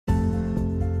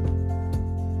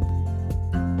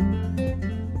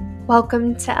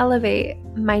Welcome to Elevate.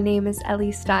 My name is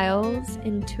Ellie Stiles,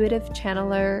 intuitive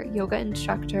channeler, yoga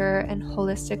instructor, and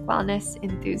holistic wellness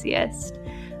enthusiast.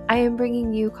 I am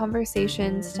bringing you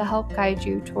conversations to help guide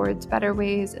you towards better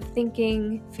ways of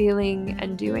thinking, feeling,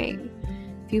 and doing.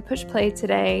 If you push play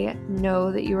today, know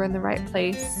that you are in the right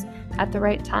place at the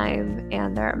right time,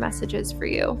 and there are messages for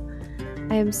you.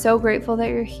 I am so grateful that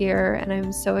you're here, and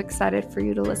I'm so excited for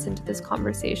you to listen to this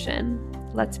conversation.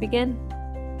 Let's begin.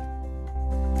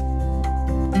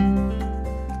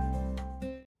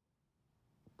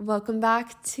 Welcome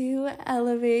back to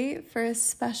Elevate for a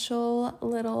special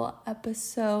little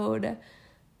episode.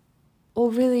 Well,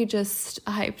 really just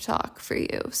a hype talk for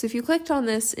you. So if you clicked on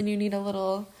this and you need a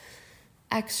little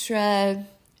extra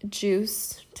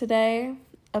juice today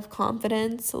of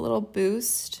confidence, a little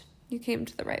boost, you came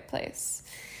to the right place.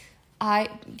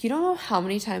 You don't know how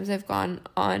many times I've gone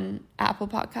on Apple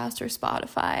Podcasts or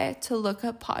Spotify to look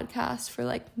up podcasts for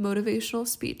like motivational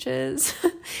speeches.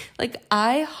 Like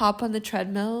I hop on the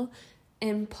treadmill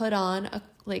and put on a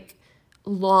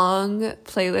long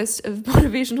playlist of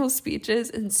motivational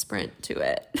speeches and sprint to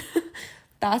it.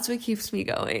 That's what keeps me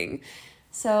going.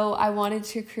 So I wanted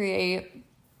to create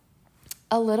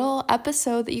a little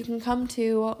episode that you can come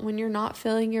to when you're not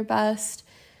feeling your best,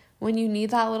 when you need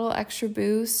that little extra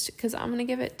boost, because I'm going to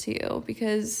give it to you.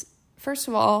 Because first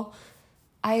of all,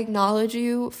 I acknowledge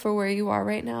you for where you are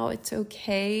right now. It's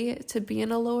okay to be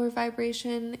in a lower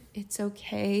vibration. It's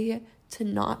okay to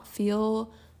not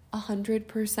feel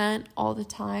 100% all the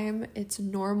time. It's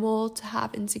normal to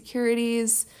have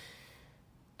insecurities.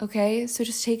 Okay, so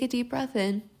just take a deep breath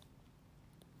in.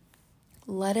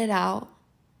 Let it out.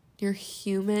 You're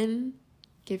human.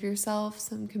 Give yourself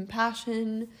some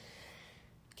compassion.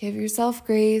 Give yourself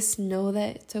grace. Know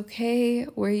that it's okay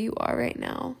where you are right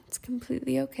now. It's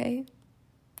completely okay.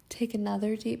 Take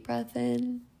another deep breath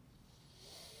in.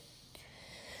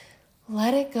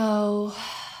 Let it go.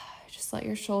 Just let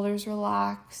your shoulders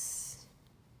relax.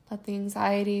 Let the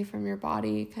anxiety from your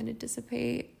body kind of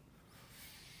dissipate.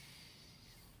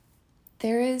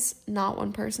 There is not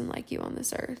one person like you on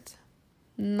this earth.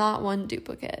 Not one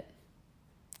duplicate.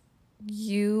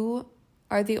 You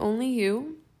are the only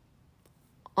you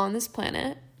on this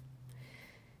planet,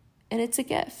 and it's a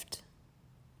gift.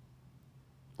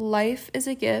 Life is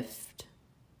a gift.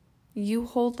 You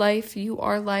hold life. You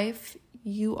are life.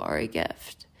 You are a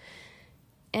gift.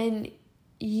 And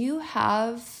you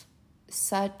have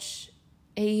such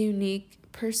a unique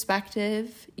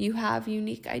perspective. You have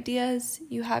unique ideas.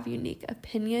 You have unique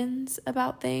opinions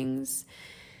about things.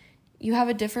 You have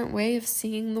a different way of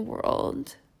seeing the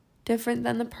world. Different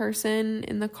than the person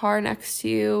in the car next to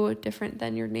you, different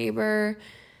than your neighbor,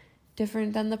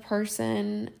 different than the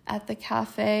person at the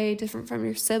cafe, different from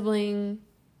your sibling,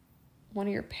 one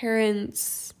of your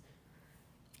parents,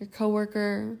 your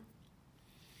coworker.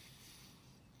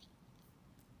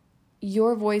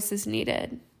 Your voice is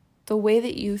needed. The way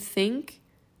that you think,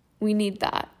 we need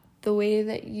that. The way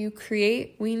that you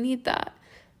create, we need that.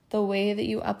 The way that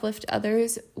you uplift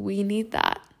others, we need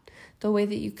that. The way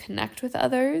that you connect with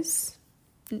others,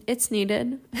 it's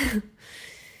needed.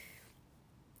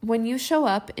 When you show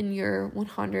up in your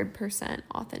 100%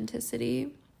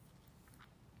 authenticity,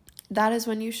 that is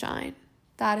when you shine.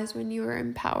 That is when you are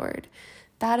empowered.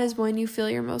 That is when you feel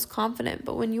your most confident.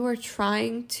 But when you are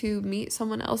trying to meet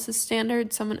someone else's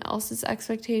standards, someone else's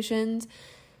expectations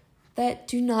that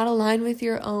do not align with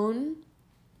your own,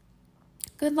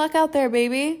 good luck out there,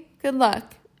 baby. Good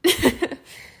luck.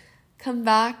 Come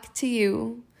back to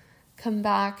you. Come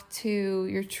back to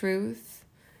your truth.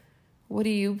 What do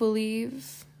you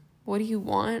believe? What do you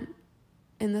want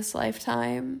in this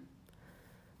lifetime?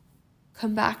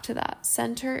 Come back to that.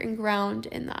 Center and ground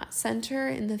in that. Center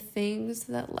in the things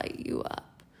that light you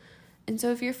up. And so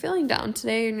if you're feeling down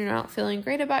today and you're not feeling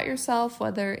great about yourself,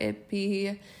 whether it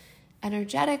be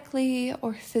energetically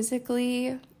or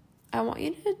physically, I want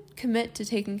you to commit to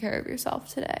taking care of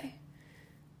yourself today.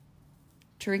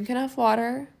 Drink enough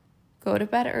water, go to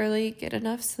bed early, get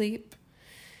enough sleep.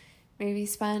 Maybe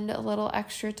spend a little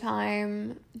extra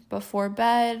time before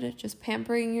bed, just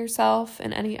pampering yourself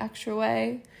in any extra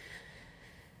way.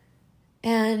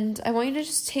 And I want you to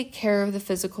just take care of the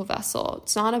physical vessel.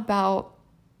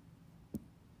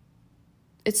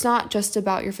 It's not just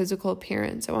about your physical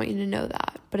appearance. I want you to know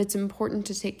that. But it's important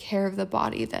to take care of the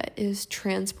body that is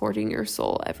transporting your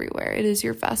soul everywhere. It is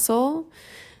your vessel.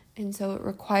 And so it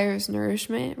requires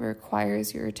nourishment, it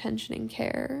requires your attention and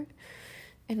care.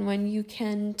 And when you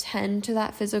can tend to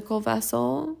that physical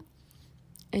vessel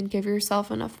and give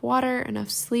yourself enough water, enough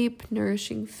sleep,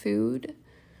 nourishing food,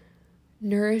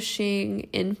 nourishing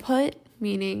input,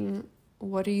 meaning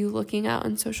What are you looking at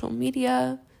on social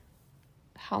media?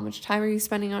 How much time are you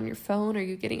spending on your phone? Are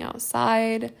you getting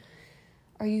outside?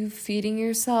 Are you feeding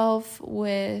yourself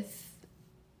with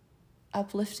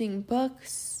uplifting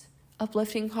books,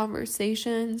 uplifting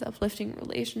conversations, uplifting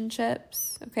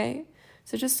relationships? Okay?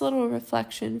 So just a little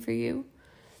reflection for you.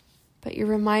 But your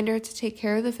reminder to take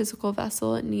care of the physical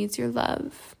vessel, it needs your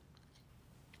love.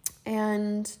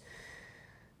 And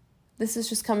this is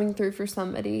just coming through for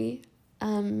somebody.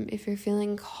 If you're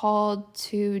feeling called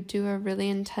to do a really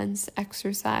intense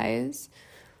exercise,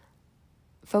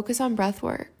 focus on breath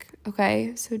work,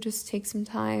 okay? So just take some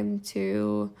time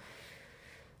to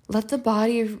let the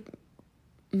body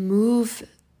move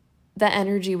the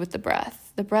energy with the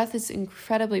breath. The breath is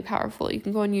incredibly powerful. You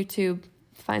can go on YouTube,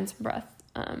 find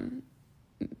some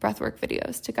breathwork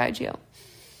videos to guide you.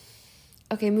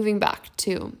 Okay, moving back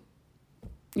to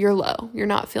you're low. You're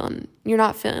not feeling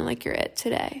like you're it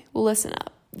today. Well, listen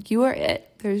up. You are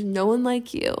it. There's no one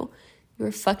like you.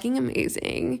 You're fucking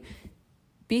amazing.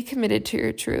 Be committed to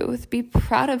your truth. Be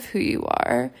proud of who you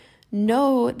are.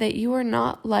 Know that you are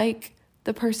not like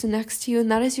the person next to you, and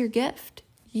that is your gift.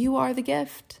 You are the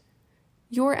gift.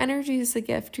 Your energy is the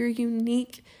gift. Your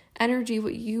unique energy,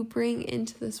 what you bring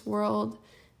into this world,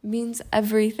 means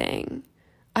everything.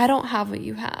 I don't have what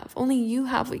you have. Only you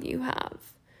have what you have.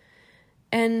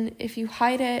 And if you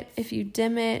hide it, if you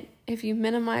dim it, if you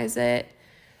minimize it,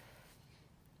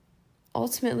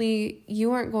 ultimately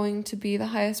you aren't going to be the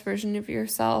highest version of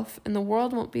yourself, and the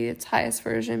world won't be its highest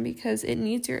version because it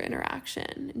needs your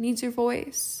interaction. It needs your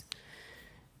voice.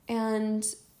 And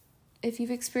if you've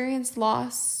experienced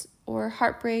loss or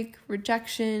heartbreak,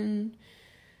 rejection,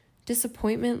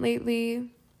 disappointment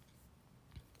lately,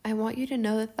 I want you to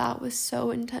know that that was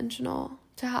so intentional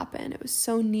to happen. It was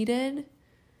so needed.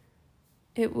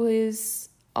 It was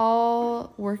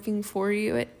all working for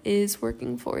you. It is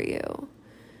working for you.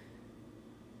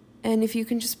 And if you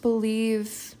can just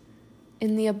believe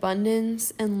in the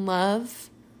abundance and love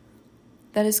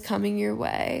that is coming your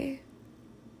way,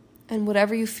 and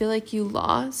whatever you feel like you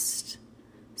lost,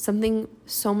 something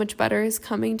so much better is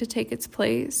coming to take its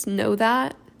place. Know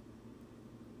that.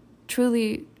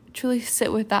 Truly, truly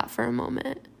sit with that for a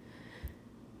moment.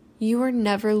 You are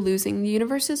never losing. The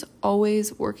universe is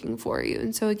always working for you.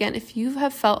 And so again, if you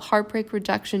have felt heartbreak,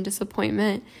 rejection,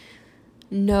 disappointment,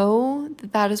 know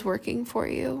that that is working for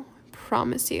you. I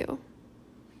promise you.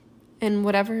 And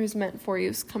whatever is meant for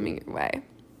you is coming your way.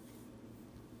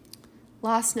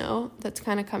 Last note that's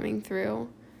kind of coming through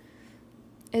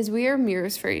is we are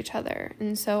mirrors for each other.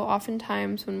 And so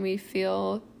oftentimes when we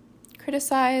feel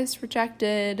criticized,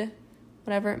 rejected,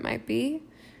 whatever it might be,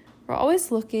 we're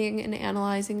always looking and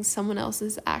analyzing someone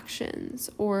else's actions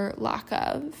or lack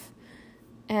of.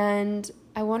 And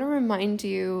I want to remind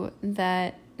you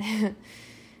that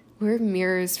we're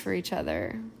mirrors for each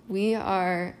other. We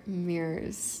are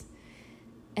mirrors.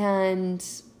 And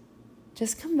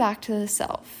just come back to the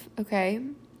self, okay?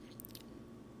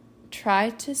 Try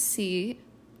to see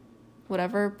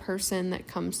whatever person that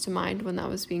comes to mind when that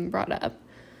was being brought up.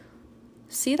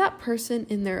 See that person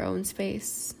in their own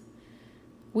space.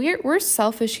 We're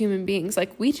selfish human beings.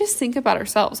 Like, we just think about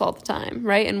ourselves all the time,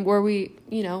 right? And where we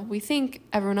think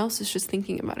everyone else is just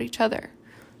thinking about each other.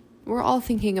 We're all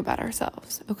thinking about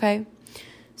ourselves, okay?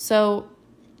 So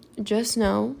just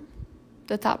know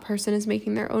that that person is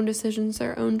making their own decisions,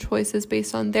 their own choices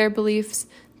based on their beliefs,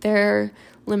 their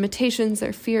limitations,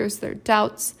 their fears, their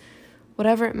doubts,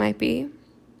 whatever it might be.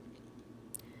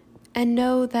 And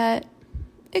know that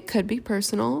it could be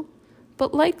personal,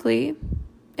 but likely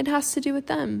it has to do with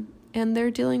them, and they're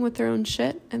dealing with their own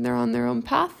shit, and they're on their own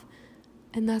path,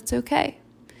 and that's okay.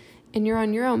 And you're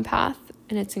on your own path,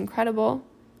 and it's incredible.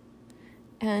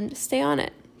 And stay on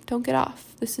it. Don't get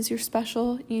off. This is your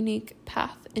special, unique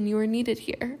path, and you are needed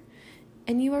here.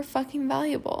 And you are fucking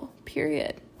valuable.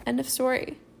 Period. End of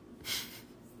story.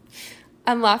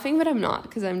 I'm laughing, but I'm not,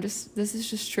 because this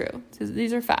is just true.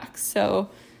 These are facts. So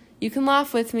you can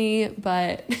laugh with me,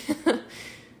 but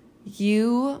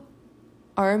you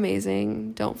are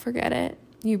amazing. Don't forget it.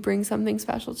 You bring something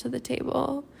special to the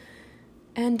table,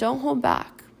 and don't hold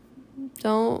back.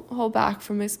 Don't hold back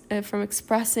from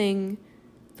expressing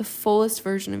the fullest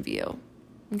version of you.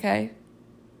 Okay?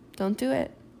 Don't do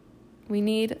it. We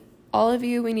need all of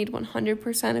you. We need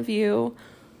 100% of you.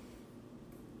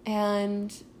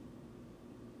 And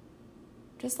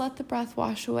just let the breath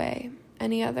wash away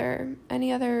any other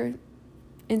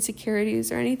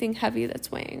insecurities or anything heavy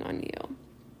that's weighing on you.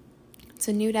 It's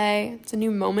a new day. It's a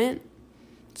new moment.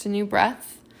 It's a new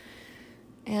breath.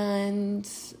 And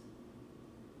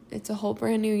it's a whole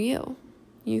brand new you.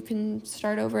 You can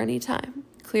start over anytime.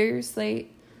 Clear your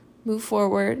slate. Move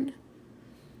forward.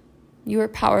 You are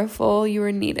powerful. You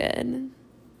are needed.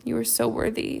 You are so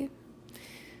worthy.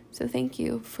 So thank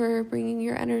you for bringing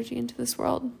your energy into this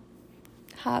world.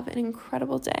 Have an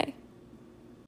incredible day.